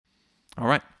All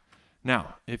right.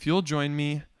 Now, if you'll join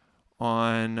me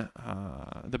on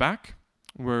the back,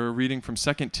 we're reading from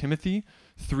 2 Timothy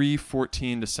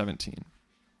 3:14 to 17.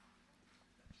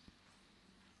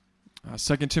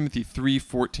 2 Timothy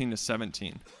 3:14 to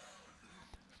 17.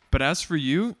 But as for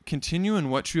you, continue in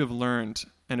what you have learned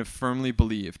and have firmly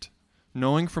believed,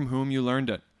 knowing from whom you learned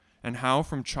it, and how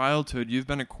from childhood you've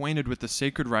been acquainted with the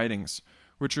sacred writings,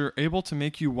 which are able to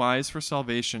make you wise for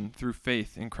salvation through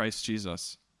faith in Christ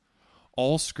Jesus.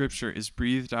 All Scripture is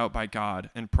breathed out by God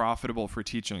and profitable for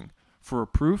teaching, for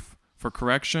reproof, for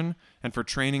correction, and for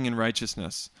training in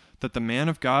righteousness, that the man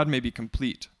of God may be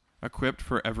complete, equipped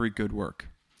for every good work.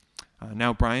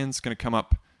 Now Brian's going to come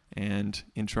up and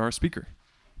intro our speaker.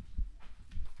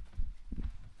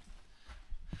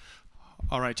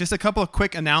 All right, just a couple of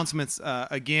quick announcements.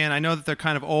 Again, I know that they're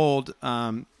kind of old,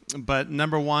 but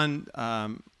number one,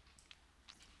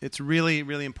 it's really,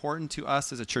 really important to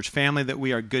us as a church family that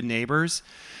we are good neighbors.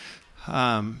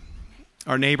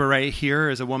 Our neighbor right here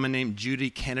is a woman named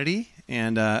Judy Kennedy,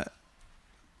 and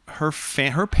her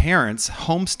parents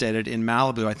homesteaded in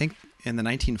Malibu, I think in the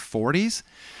 1940s.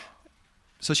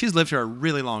 So she's lived here a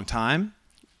really long time.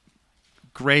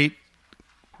 Great,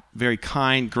 very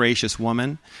kind, gracious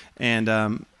woman,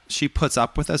 and she puts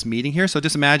up with us meeting here. So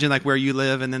just imagine like where you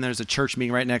live, and then there's a church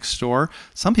meeting right next door.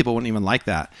 Some people wouldn't even like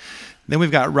that. Then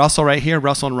we've got Russell right here,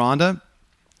 Russell and Rhonda.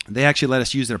 They actually let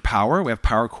us use their power. We have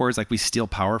power cords, like we steal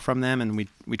power from them, and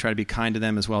we try to be kind to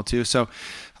them as well too. So,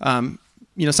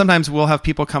 sometimes we'll have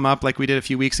people come up, like we did a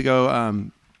few weeks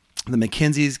ago. The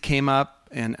McKenzies came up,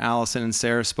 and Allison and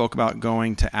Sarah spoke about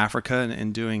going to Africa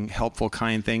and doing helpful,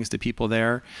 kind things to people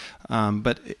there.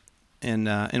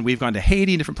 And we've gone to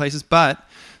Haiti, different places. But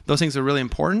those things are really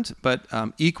important. But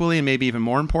equally, and maybe even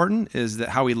more important, is that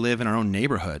how we live in our own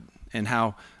neighborhood and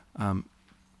how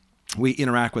we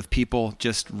interact with people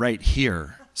just right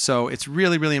here. So it's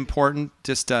really, really important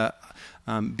just to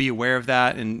be aware of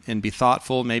that and be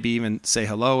thoughtful. Maybe even say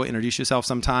hello, introduce yourself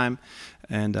sometime.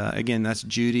 And again, that's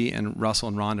Judy and Russell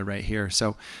and Rhonda right here.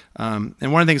 So, and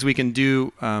one of the things we can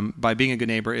do by being a good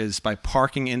neighbor is by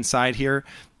parking inside here.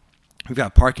 We've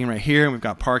got parking right here, and we've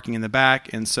got parking in the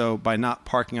back. And so by not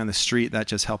parking on the street, that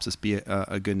just helps us be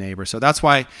a good neighbor. So that's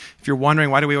why, if you're wondering,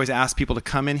 why do we always ask people to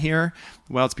come in here?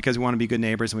 Well, it's because we want to be good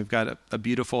neighbors, and we've got a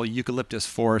beautiful eucalyptus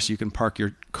forest. You can park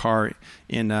your car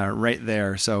in right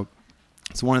there. So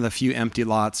it's one of the few empty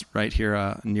lots right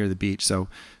here near the beach. So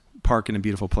park in a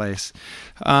beautiful place.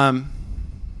 I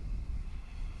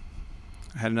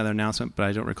had another announcement, but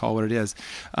I don't recall what it is.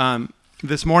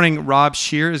 This morning, Rob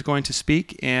Shear is going to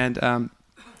speak, and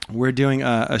we're doing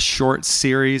a short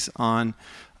series on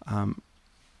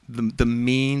the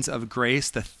means of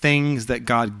grace, the things that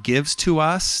God gives to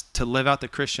us to live out the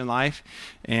Christian life.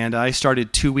 And I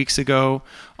started 2 weeks ago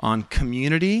on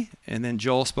community, and then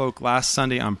Joel spoke last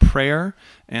Sunday on prayer,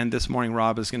 and this morning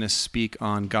Rob is going to speak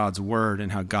on God's Word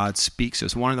and how God speaks to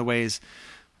us. One of the ways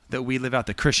that we live out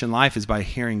the Christian life is by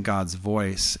hearing God's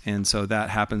voice, and so that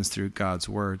happens through God's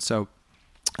Word. So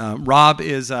Rob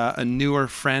is a newer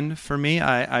friend for me.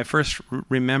 I first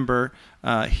remember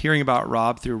hearing about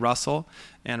Rob through Russell,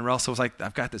 and Russell was like,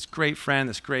 I've got this great friend,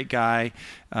 this great guy,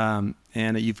 and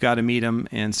you've got to meet him.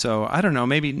 And so, I don't know,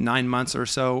 maybe 9 months or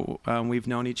so we've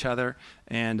known each other,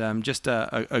 and just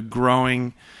a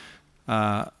growing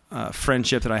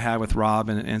friendship that I have with Rob,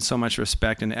 and so much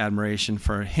respect and admiration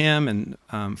for him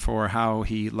and for how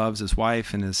he loves his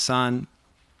wife and his son,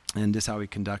 and just how he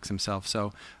conducts himself.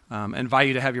 So I invite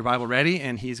you to have your Bible ready,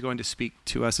 and he's going to speak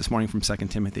to us this morning from 2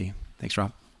 Timothy. Thanks,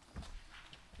 Rob.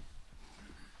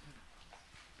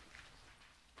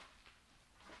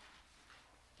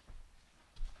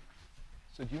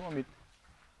 So do you want me,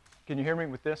 can you hear me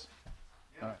with this?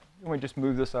 Yeah. All right. You want me to just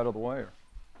move this out of the way? Or?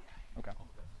 Okay.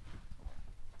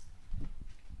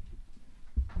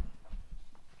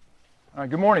 All right,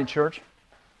 good morning, church.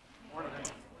 Good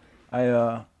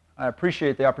morning. I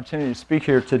appreciate the opportunity to speak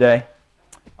here today.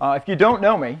 If you don't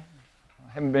know me,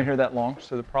 I haven't been here that long,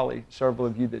 so there are probably several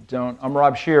of you that don't. I'm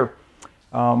Rob Shear.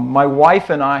 My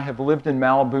wife and I have lived in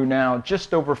Malibu now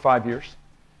just over 5 years,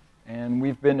 and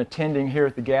we've been attending here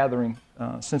at the gathering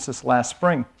since this last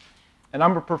spring. And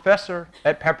I'm a professor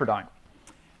at Pepperdine,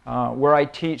 where I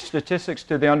teach statistics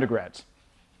to the undergrads.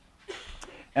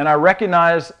 And I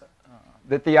recognize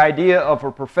that the idea of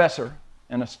a professor,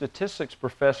 and a statistics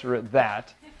professor at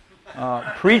that,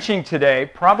 preaching today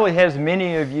probably has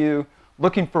many of you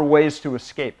looking for ways to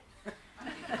escape.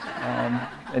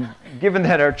 And given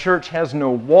that our church has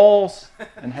no walls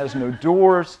and has no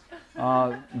doors,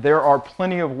 there are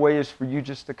plenty of ways for you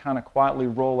just to kind of quietly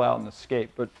roll out and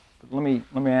escape. But let me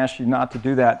ask you not to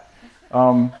do that.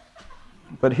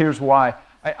 but here's why.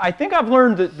 I think I've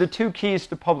learned the two keys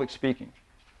to public speaking.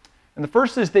 And the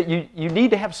first is that you need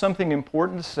to have something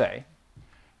important to say.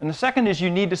 And the second is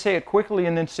you need to say it quickly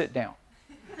and then sit down.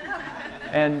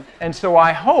 And so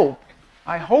I hope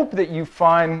that you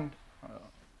find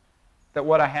that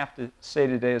what I have to say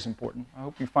today is important. I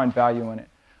hope you find value in it.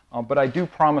 But I do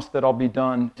promise that I'll be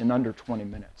done in under 20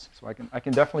 minutes. So I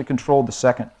can definitely control the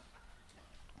second.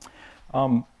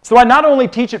 So I not only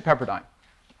teach at Pepperdine,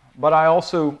 but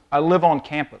I live on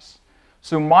campus.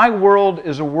 So my world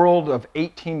is a world of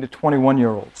 18 to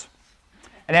 21-year-olds.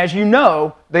 And as you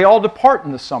know, they all depart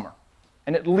in the summer.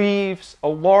 And it leaves a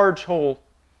large hole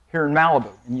here in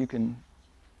Malibu. And you can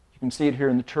see it here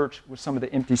in the church with some of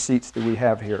the empty seats that we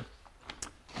have here.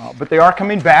 But they are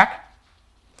coming back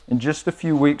in just a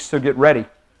few weeks, so get ready.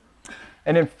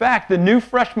 And in fact, the new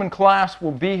freshman class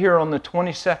will be here on the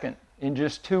 22nd in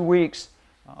just 2 weeks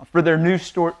for their new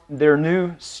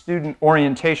student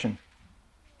orientation.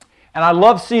 And I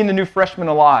love seeing the new freshmen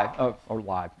live.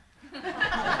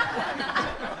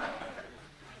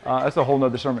 That's a whole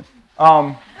nother sermon.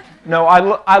 No,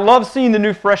 I love seeing the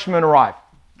new freshmen arrive.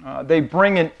 They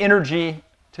bring an energy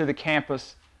to the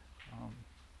campus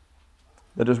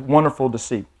that is wonderful to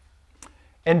see.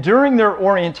 And during their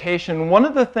orientation, one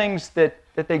of the things that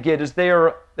they get is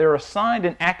they're assigned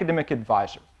an academic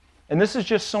advisor. And this is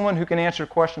just someone who can answer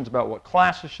questions about what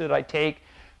classes should I take,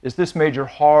 is this major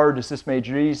hard, is this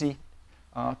major easy,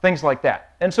 things like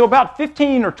that. And so about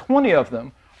 15 or 20 of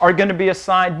them are going to be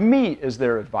assigned me as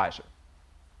their advisor.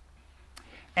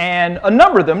 And a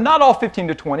number of them, not all 15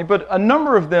 to 20, but a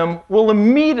number of them will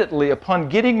immediately, upon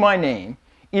getting my name,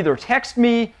 either text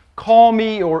me, call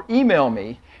me, or email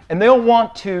me, and they'll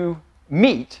want to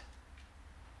meet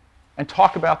and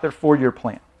talk about their 4-year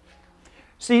plan.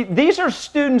 See, these are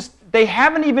students, they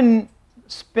haven't even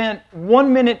spent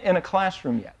 1 minute in a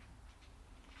classroom yet.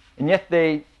 And yet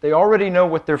they already know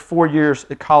what their 4 years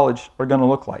at college are going to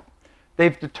look like.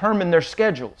 They've determined their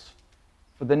schedules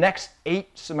for the next 8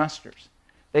 semesters.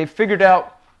 They've figured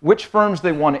out which firms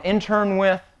they want to intern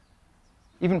with,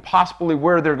 even possibly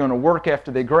where they're going to work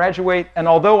after they graduate. And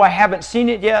although I haven't seen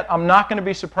it yet, I'm not going to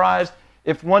be surprised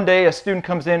if one day a student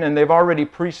comes in and they've already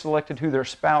pre-selected who their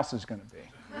spouse is going to be.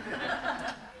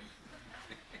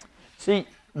 See,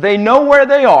 they know where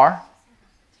they are,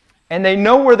 and they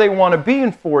know where they want to be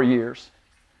in 4 years,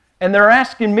 and they're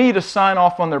asking me to sign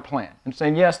off on their plan and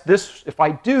saying, yes, if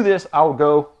I do this, I'll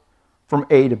go from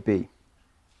A to B.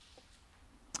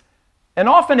 And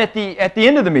often at the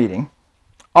end of the meeting,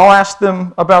 I'll ask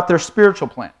them about their spiritual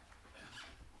plan.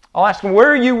 I'll ask them, where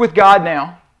are you with God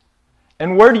now?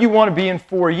 And where do you want to be in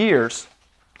 4 years?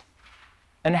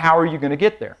 And how are you going to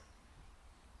get there?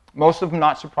 Most of them,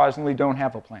 not surprisingly, don't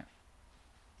have a plan.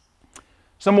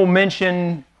 Some will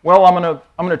mention, well, I'm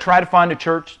going to try to find a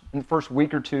church in the first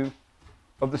week or 2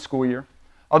 of the school year.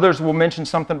 Others will mention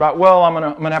something about, well, I'm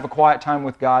going to have a quiet time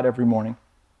with God every morning.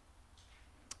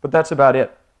 But that's about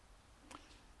it.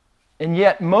 And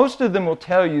yet, most of them will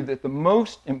tell you that the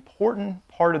most important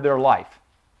part of their life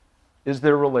is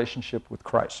their relationship with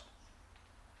Christ.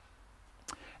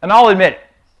 And I'll admit it,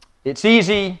 it's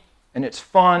easy and it's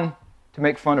fun to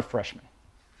make fun of freshmen.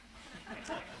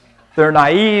 They're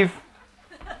naive,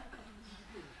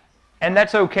 and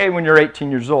that's okay when you're 18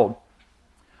 years old.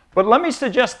 But let me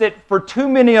suggest that for too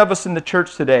many of us in the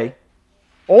church today,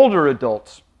 older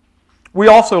adults, we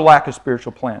also lack a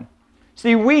spiritual plan.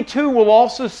 See, we too will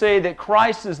also say that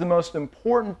Christ is the most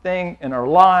important thing in our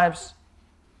lives,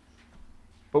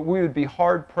 but we would be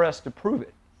hard-pressed to prove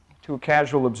it to a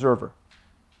casual observer.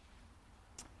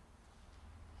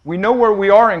 We know where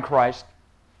we are in Christ.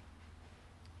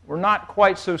 We're not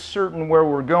quite so certain where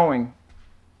we're going.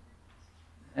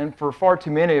 And for far too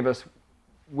many of us,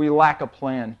 we lack a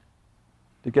plan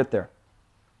to get there.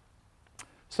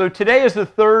 So today is the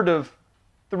third of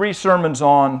 3 sermons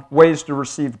on ways to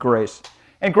receive grace.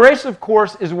 And grace, of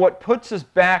course, is what puts us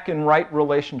back in right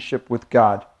relationship with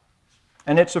God.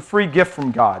 And it's a free gift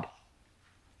from God.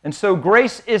 And so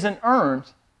grace isn't earned,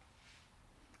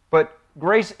 but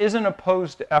grace isn't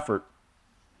opposed to effort.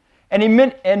 And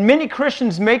many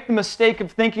Christians make the mistake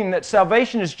of thinking that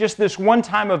salvation is just this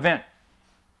one-time event.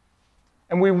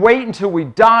 And we wait until we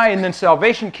die, and then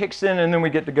salvation kicks in, and then we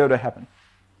get to go to heaven.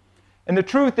 And the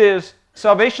truth is,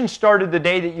 salvation started the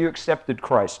day that you accepted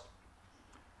Christ.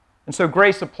 And so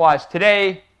grace applies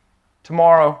today,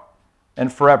 tomorrow,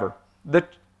 and forever. The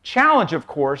challenge, of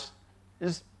course,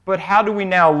 is, but how do we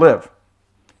now live?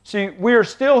 See, we are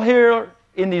still here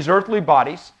in these earthly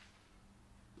bodies,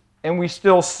 and we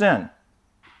still sin.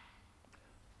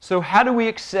 So how do we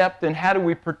accept and how do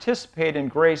we participate in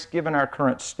grace given our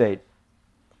current state?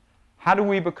 How do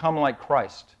we become like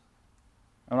Christ?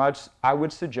 And I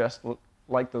would suggest,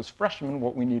 like those freshmen,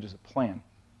 what we need is a plan.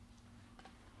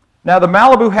 Now, the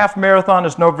Malibu Half Marathon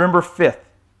is November 5th,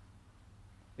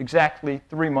 exactly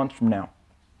 3 months from now.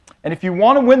 And if you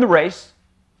want to win the race,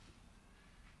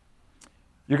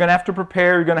 you're going to have to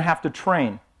prepare, you're going to have to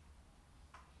train.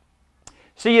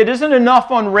 See, it isn't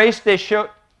enough on race day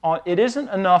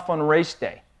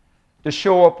to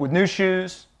show up with new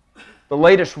shoes, the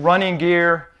latest running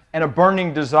gear, and a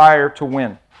burning desire to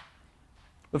win.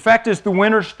 The fact is, the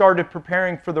winners started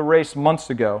preparing for the race months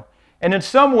ago. And in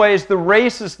some ways, the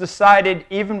race is decided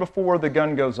even before the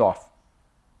gun goes off.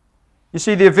 You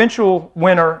see, the eventual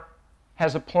winner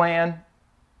has a plan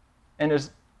and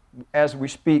is, as we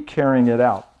speak, carrying it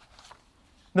out.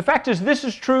 The fact is, this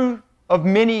is true of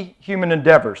many human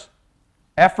endeavors.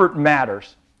 Effort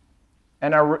matters.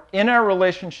 And in our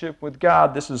relationship with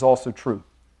God, this is also true.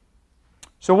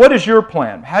 So what is your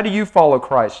plan? How do you follow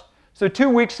Christ? So 2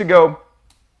 weeks ago,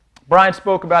 Brian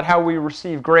spoke about how we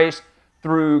receive grace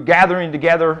through gathering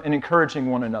together and encouraging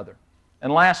one another.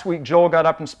 And last week, Joel got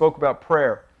up and spoke about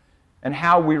prayer and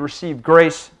how we receive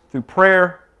grace through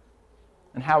prayer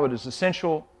and how it is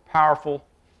essential, powerful,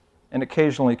 and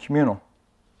occasionally communal.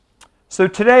 So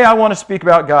today I want to speak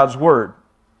about God's Word.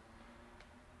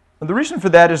 And the reason for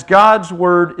that is God's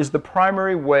Word is the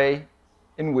primary way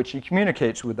in which He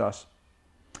communicates with us.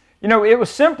 You know, it was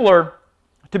simpler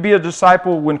to be a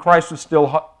disciple when Christ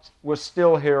was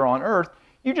still here on earth.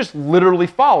 You just literally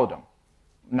followed Him.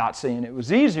 I'm not saying it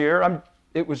was easier,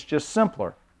 it was just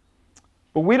simpler.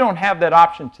 But we don't have that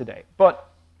option today.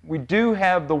 But we do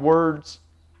have the words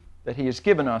that He has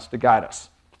given us to guide us.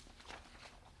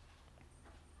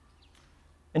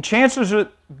 And chances are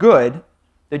good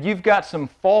that you've got some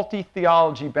faulty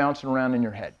theology bouncing around in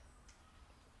your head.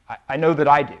 I know that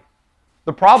I do.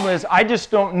 The problem is I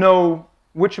just don't know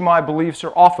which of my beliefs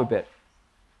are off a bit.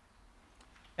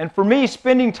 And for me,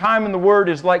 spending time in the Word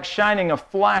is like shining a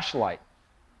flashlight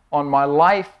on my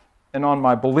life and on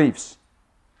my beliefs.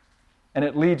 And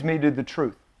it leads me to the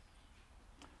truth.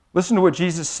 Listen to what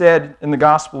Jesus said in the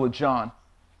Gospel of John.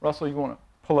 Russell, you want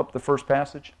to pull up the first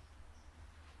passage?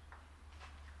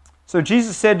 So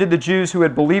Jesus said to the Jews who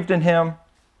had believed in Him,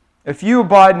 "If you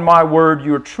abide in my word,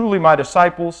 you are truly my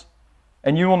disciples,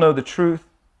 and you will know the truth,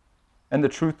 and the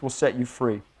truth will set you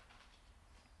free."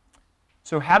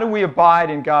 So how do we abide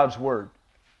in God's Word?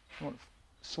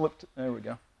 There we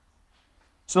go.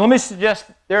 So let me suggest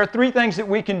there are 3 things that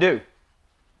we can do.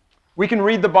 We can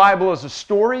read the Bible as a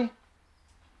story,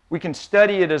 we can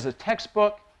study it as a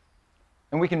textbook,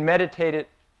 and we can meditate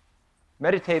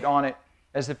on it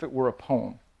as if it were a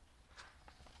poem.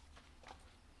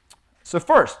 So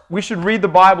first, we should read the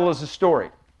Bible as a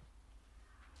story.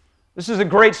 This is a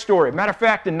great story. Matter of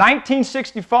fact, in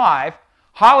 1965,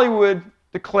 Hollywood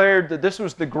declared that this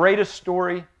was the greatest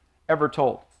story ever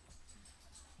told.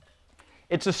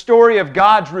 It's a story of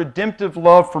God's redemptive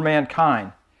love for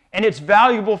mankind. And it's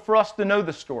valuable for us to know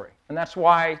the story. And that's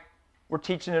why we're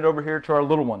teaching it over here to our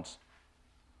little ones.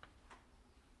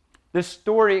 This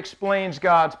story explains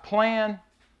God's plan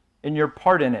and your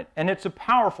part in it. And it's a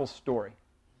powerful story.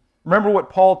 Remember what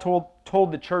Paul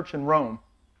told the church in Rome.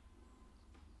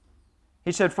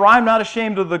 He said, "For I am not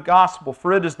ashamed of the gospel,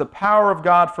 for it is the power of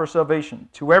God for salvation,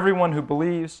 to everyone who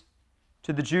believes,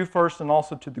 to the Jew first and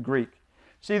also to the Greek."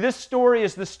 See, this story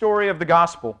is the story of the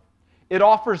gospel. It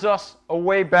offers us a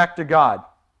way back to God.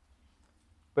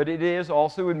 But it is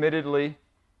also, admittedly,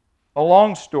 a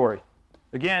long story.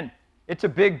 Again, it's a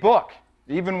big book,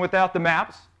 even without the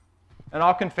maps. And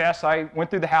I'll confess, I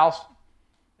went through the house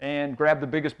and grabbed the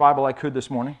biggest Bible I could this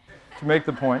morning to make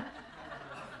the point.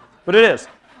 But it is.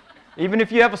 Even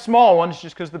if you have a small one, it's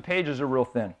just because the pages are real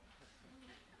thin.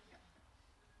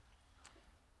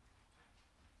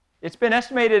 It's been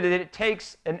estimated that it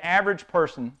takes an average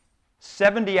person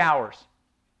 70 hours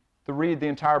to read the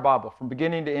entire Bible, from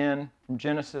beginning to end, from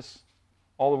Genesis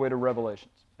all the way to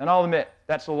Revelations. And I'll admit,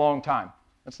 that's a long time.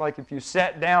 It's like if you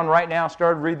sat down right now,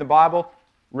 started reading the Bible,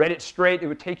 read it straight, it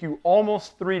would take you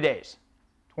almost 3 days,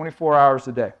 24 hours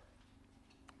a day.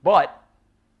 But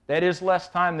that is less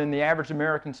time than the average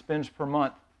American spends per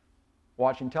month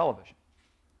watching television.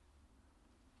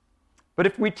 But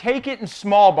if we take it in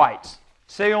small bites,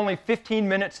 say only 15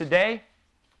 minutes a day,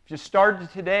 if you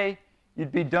started today,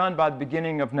 you'd be done by the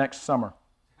beginning of next summer.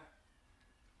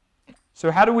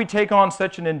 So how do we take on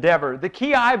such an endeavor? The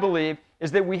key, I believe,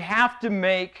 is that we have to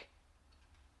make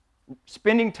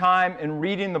spending time and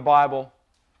reading the Bible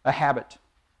a habit.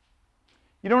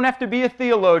 You don't have to be a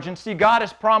theologian. See, God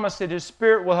has promised that His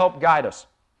Spirit will help guide us.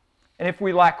 And if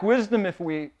we lack wisdom, if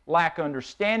we lack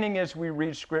understanding as we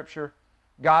read Scripture,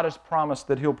 God has promised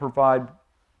that He'll provide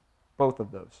both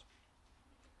of those.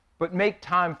 But make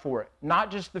time for it.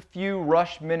 Not just the few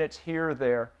rush minutes here or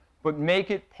there, but make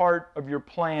it part of your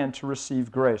plan to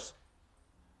receive grace.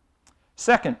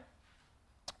 Second,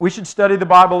 we should study the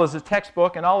Bible as a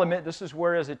textbook, and I'll admit this is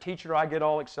where, as a teacher, I get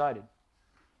all excited.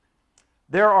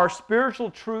 There are spiritual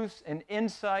truths and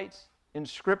insights in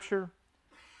Scripture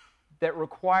that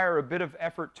require a bit of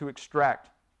effort to extract.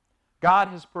 God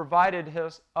has provided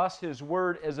us His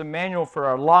Word as a manual for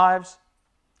our lives.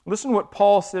 Listen to what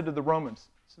Paul said to the Romans.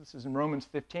 So this is in Romans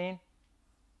 15. He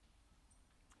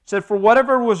said, "For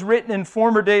whatever was written in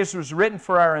former days was written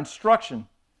for our instruction,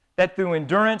 that through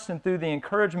endurance and through the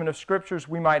encouragement of Scriptures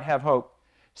we might have hope."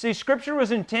 See, Scripture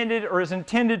was intended, or is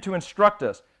intended, to instruct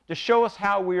us, to show us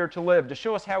how we are to live, to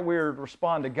show us how we are to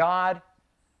respond to God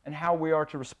and how we are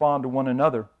to respond to one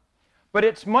another. But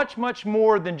it's much, much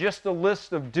more than just a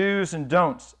list of do's and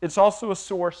don'ts. It's also a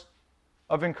source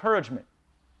of encouragement.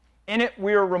 In it,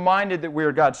 we are reminded that we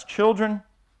are God's children,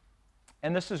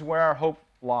 and this is where our hope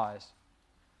lies.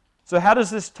 So how does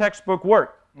this textbook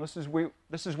work? This is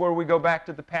where we go back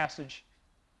to the passage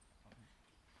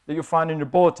that you'll find in your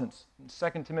bulletins, in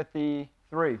 2 Timothy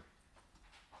 3. This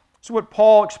is what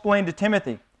Paul explained to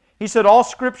Timothy. He said, "All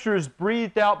Scripture is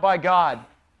breathed out by God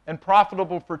and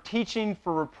profitable for teaching,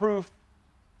 for reproof,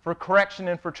 for correction,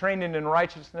 and for training in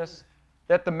righteousness,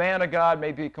 that the man of God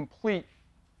may be complete,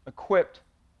 equipped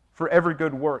for every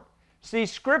good work." See,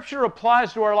 Scripture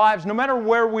applies to our lives no matter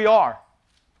where we are.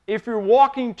 If you're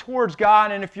walking towards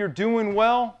God and if you're doing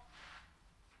well,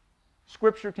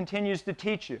 Scripture continues to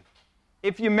teach you.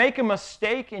 If you make a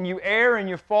mistake and you err and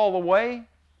you fall away,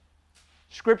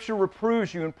 Scripture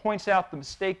reproves you and points out the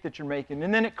mistake that you're making.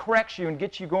 And then it corrects you and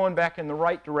gets you going back in the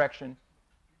right direction.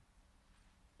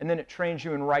 And then it trains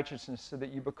you in righteousness so that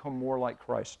you become more like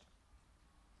Christ.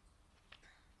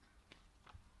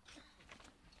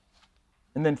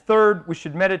 And then third, we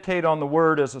should meditate on the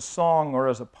Word as a song or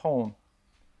as a poem.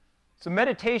 So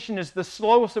meditation is the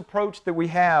slowest approach that we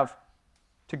have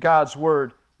to God's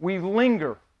Word. We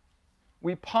linger.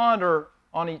 We ponder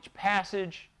on each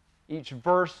passage, each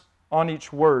verse, on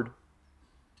each word.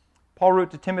 Paul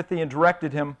wrote to Timothy and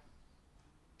directed him.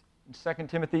 In 2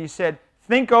 Timothy, he said,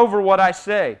 "Think over what I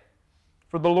say,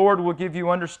 for the Lord will give you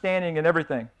understanding in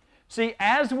everything." See,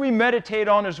 as we meditate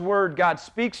on His Word, God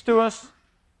speaks to us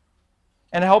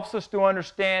and helps us to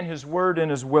understand His Word and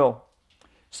His will.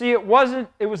 See, it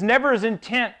was never His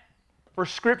intent for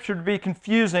Scripture to be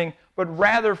confusing, but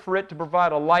rather for it to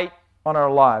provide a light on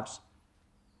our lives.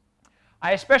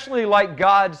 I especially like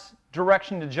God's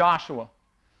direction to Joshua.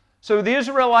 So the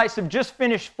Israelites have just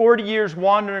finished 40 years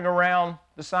wandering around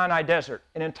the Sinai desert.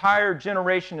 An entire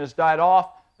generation has died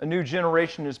off, a new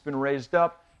generation has been raised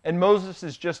up, and Moses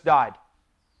has just died.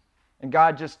 And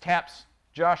God just taps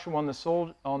Joshua on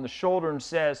the shoulder and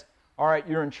says, "All right,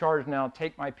 you're in charge now.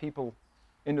 Take my people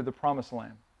into the promised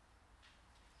land."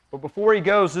 But before he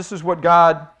goes, this is what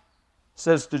God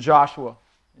says to Joshua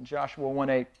in Joshua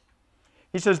 1:8.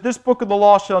 He says, "This book of the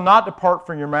law shall not depart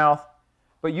from your mouth,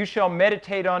 but you shall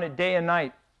meditate on it day and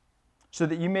night, so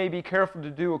that you may be careful to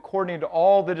do according to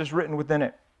all that is written within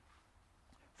it.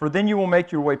 For then you will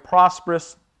make your way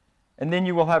prosperous, and then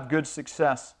you will have good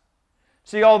success."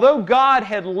 See, although God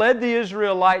had led the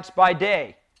Israelites by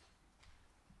day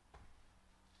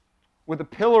with a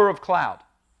pillar of cloud,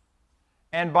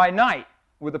 and by night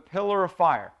with a pillar of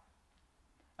fire,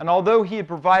 and although He had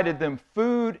provided them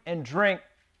food and drink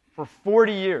for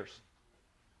 40 years,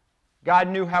 God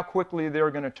knew how quickly they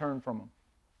were going to turn from Him,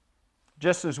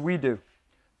 just as we do.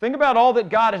 Think about all that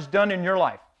God has done in your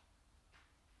life.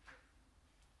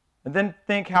 And then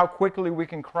think how quickly we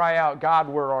can cry out, "God,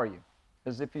 where are you?"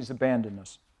 as if He's abandoned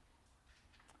us.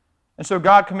 And so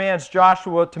God commands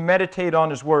Joshua to meditate on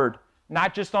His Word,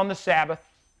 not just on the Sabbath,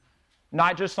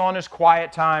 not just on his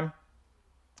quiet time,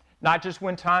 not just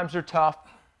when times are tough,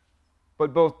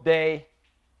 but both day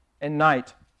and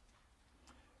night.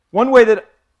 One way that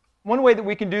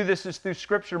we can do this is through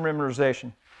Scripture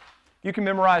memorization. You can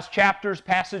memorize chapters,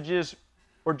 passages,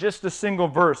 or just a single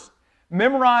verse.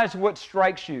 Memorize what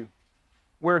strikes you,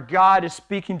 where God is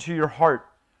speaking to your heart.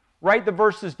 Write the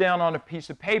verses down on a piece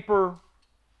of paper,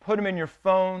 put them in your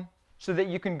phone, so that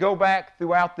you can go back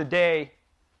throughout the day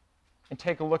and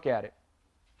take a look at it.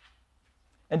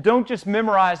 And don't just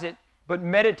memorize it, but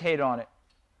meditate on it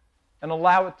and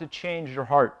allow it to change your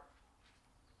heart.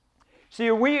 See,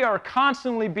 we are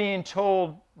constantly being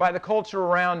told by the culture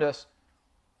around us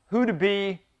who to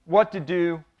be, what to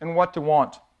do, and what to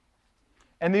want.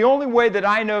 And the only way that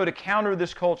I know to counter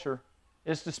this culture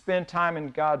is to spend time in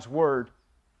God's Word.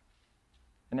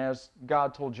 And as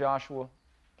God told Joshua,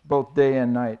 both day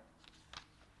and night.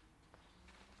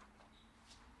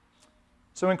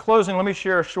 So in closing, let me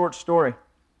share a short story.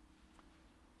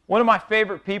 One of my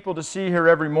favorite people to see here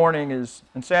every morning is,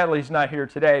 and sadly he's not here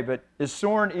today, but is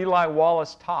Soren Eli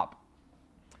Wallace Top.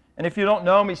 And if you don't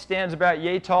know him, he stands about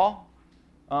yay tall.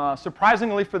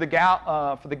 Surprisingly for the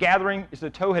gathering, he's a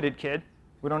tow-headed kid.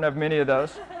 We don't have many of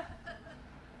those.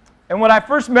 And when I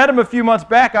first met him a few months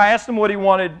back, I asked him what he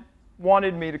wanted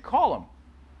me to call him.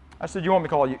 I said, you want me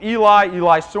to call you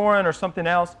Eli Soren, or something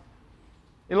else?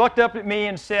 He looked up at me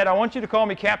and said, I want you to call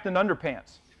me Captain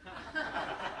Underpants.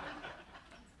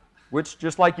 Which,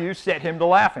 just like you, set him to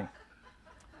laughing.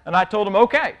 And I told him,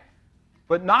 okay,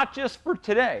 but not just for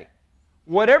today.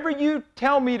 Whatever you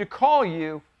tell me to call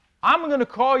you, I'm going to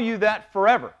call you that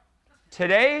forever.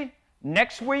 Today,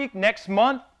 next week, next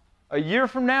month, a year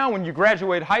from now, when you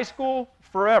graduate high school,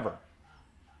 forever.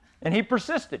 And he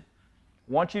persisted.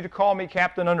 I want you to call me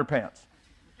Captain Underpants.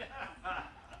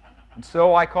 And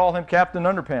so I call him Captain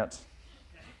Underpants.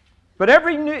 But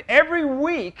every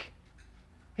week,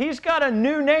 he's got a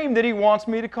new name that he wants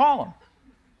me to call him.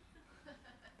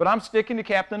 But I'm sticking to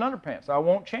Captain Underpants. I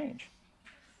won't change.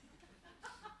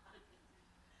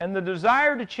 And the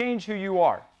desire to change who you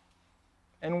are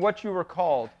and what you were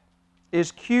called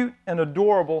is cute and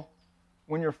adorable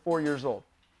when you're 4 years old,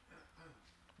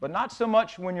 but not so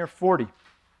much when you're 40.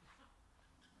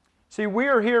 See, we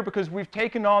are here because we've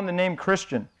taken on the name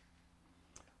Christian.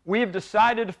 We have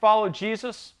decided to follow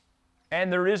Jesus,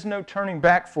 and there is no turning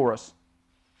back for us.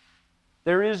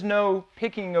 There is no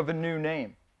picking of a new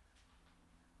name.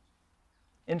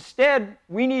 Instead,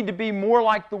 we need to be more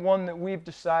like the one that we've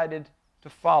decided to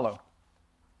follow.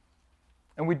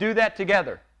 And we do that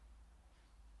together.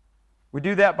 We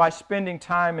do that by spending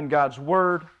time in God's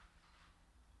Word,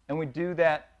 and we do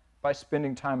that by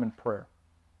spending time in prayer.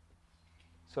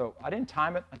 So I didn't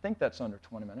time it. I think that's under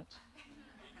 20 minutes.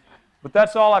 But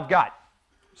that's all I've got.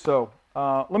 So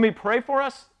let me pray for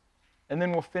us, and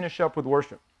then we'll finish up with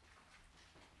worship.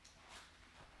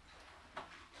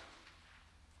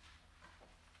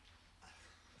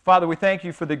 Father, we thank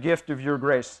you for the gift of your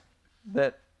grace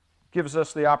that gives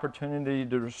us the opportunity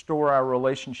to restore our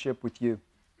relationship with you.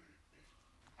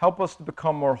 Help us to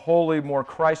become more holy, more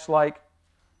Christ-like,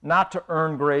 not to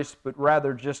earn grace, but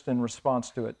rather just in response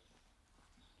to it.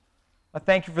 I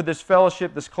thank you for this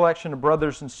fellowship, this collection of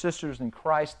brothers and sisters in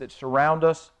Christ that surround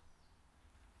us.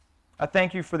 I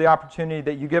thank you for the opportunity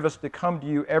that you give us to come to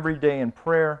you every day in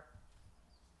prayer.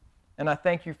 And I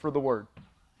thank you for the Word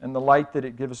and the light that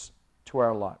it gives to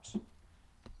our lives.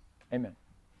 Amen.